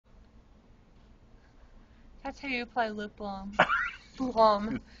That's how you apply lip balm.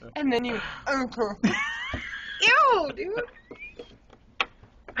 Balm. And then you anchor. Ew, dude.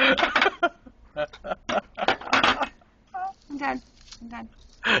 I'm done. I'm done.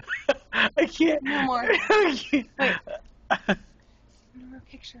 I can't. No more. I can't. Wait. No more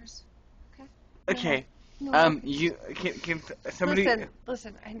pictures. Okay? Okay. No more. You can somebody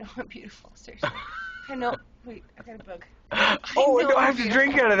Listen. I know I'm beautiful. Seriously. I know. Wait, I got a bug. Oh, know no, I I'm have to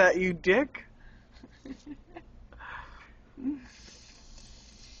drink out of that, you dick.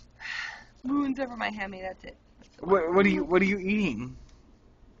 Moons over my hammy. That's it. What are you eating?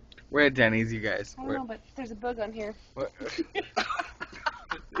 We're at Dennys, you guys. I don't know, but there's a bug on here. What?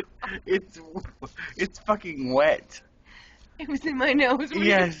 It's fucking wet. It was in my nose.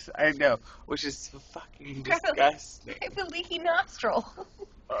 Yes, I know. Which is fucking disgusting. I have a leaky nostril.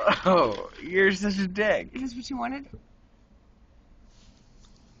 Oh, you're such a dick. Is this what you wanted?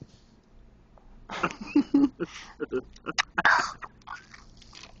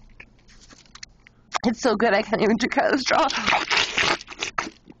 It's so good I can't even drink out of the straw.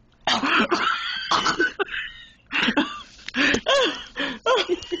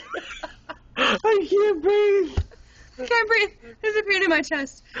 I can't breathe. Can't breathe. There's a pain in my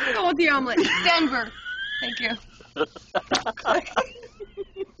chest. I want the omelet. Denver. Thank you.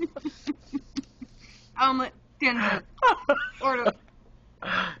 Omelet. Denver. Order.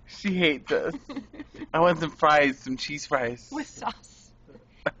 She hates us. I want some fries, some cheese fries. With sauce.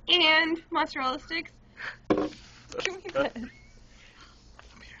 And mozzarella sticks. Give me that.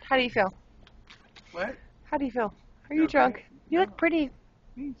 How do you feel? What? How do you feel? Are you Okay. drunk? You look pretty.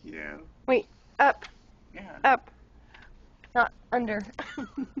 Thank you. Wait. Up. Yeah. Up. Not under.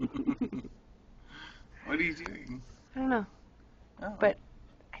 What are you doing? I don't know. Oh. But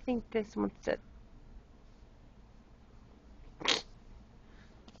I think this wants to.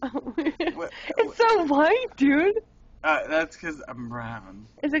 It's so white, dude. That's because I'm brown.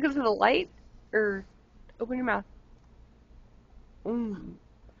 Is it because of the light? Or open your mouth. Mm.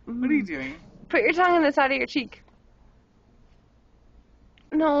 What are you doing? Put your tongue on the side of your cheek.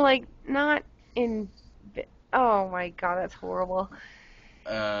 No, like, not in... Oh my god, that's horrible.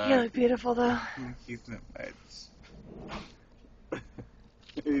 You look beautiful, though. He's not much.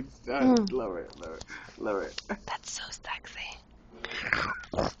 It's done. Mm. Lower it. That's so sexy.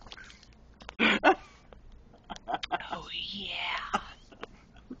 Oh, yeah.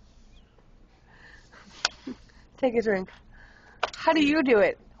 Take a drink. How do you do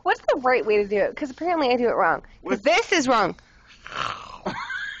it? What's the right way to do it? Because apparently I do it wrong. Because this is wrong.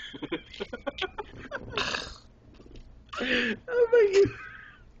 Oh my god.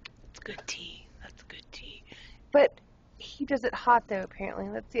 It's good tea. That's good tea. But he does it hot, though, apparently.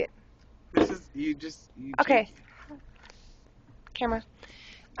 Let's see it. This is, you Okay. Camera.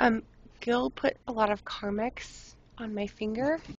 Gil put a lot of Carmex on my finger,